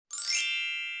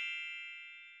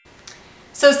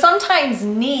So sometimes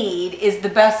need is the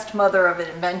best mother of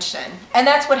invention. And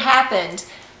that's what happened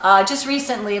just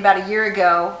recently, about a year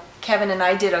ago. Kevin and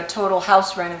I did a total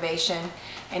house renovation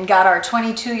and got our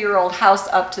 22-year-old house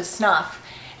up to snuff.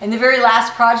 And the very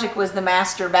last project was the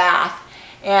master bath.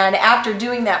 And after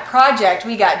doing that project,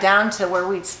 we got down to where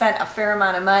we'd spent a fair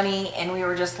amount of money, and we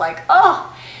were just like,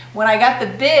 oh, when I got the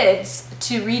bids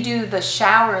to redo the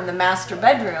shower in the master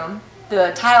bedroom,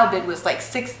 the tile bid was like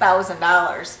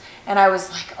 $6,000. And I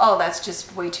was like, oh, that's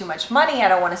just way too much money. I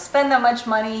don't want to spend that much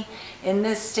money in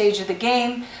this stage of the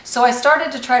game. So I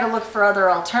started to try to look for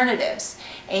other alternatives.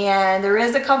 And there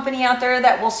is a company out there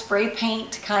that will spray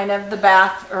paint kind of the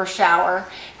bath or shower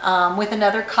with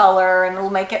another color, and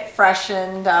it'll make it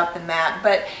freshened up and that.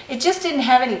 But it just didn't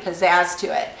have any pizzazz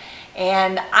to it.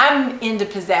 And I'm into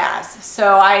pizzazz.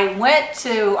 So I went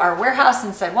to our warehouse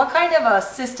and said, what kind of a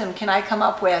system can I come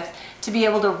up with to be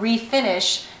able to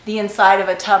refinish the inside of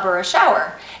a tub or a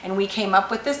shower? And we came up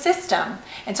with this system.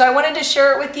 And so I wanted to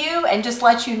share it with you and just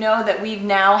let you know that we've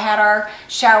now had our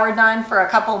shower done for a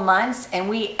couple months, and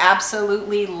we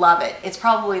absolutely love it. It's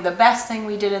probably the best thing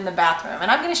we did in the bathroom,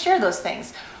 and I'm going to share those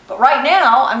things. But right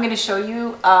now I'm going to show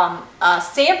you a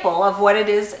sample of what it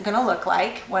is going to look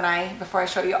like before I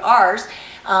show you ours.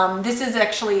 This is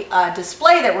actually a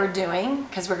display that we're doing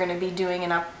because we're going to be doing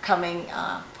an upcoming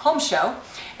home show.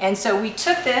 And so we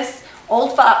took this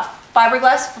old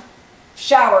fiberglass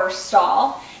shower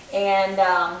stall and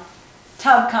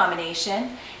tub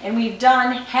combination, and we've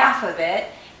done half of it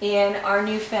in our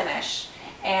new finish.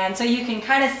 And so you can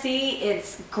kind of see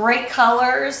it's great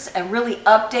colors and really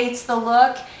updates the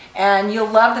look, and you'll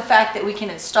love the fact that we can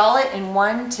install it in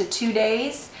 1 to 2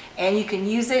 days, and you can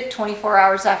use it 24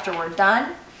 hours after we're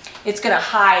done. It's going to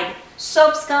hide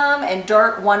soap scum and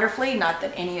dirt wonderfully. Not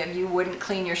that any of you wouldn't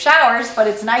clean your showers, but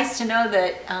it's nice to know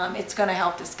that it's going to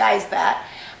help disguise that.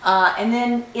 And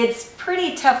then it's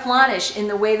pretty Teflonish in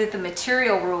the way that the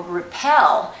material will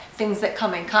repel things that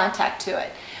come in contact to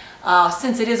it.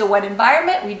 Since it is a wet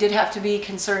environment, we did have to be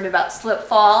concerned about slip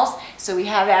falls, so we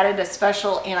have added a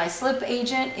special anti-slip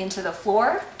agent into the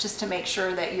floor just to make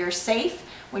sure that you're safe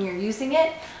when you're using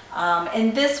it.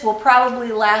 And this will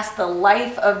probably last the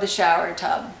life of the shower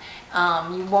tub.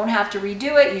 You won't have to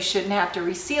redo it, you shouldn't have to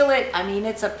reseal it. I mean,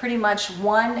 it's a pretty much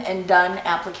one and done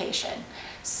application.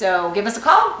 So give us a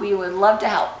call, we would love to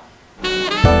help.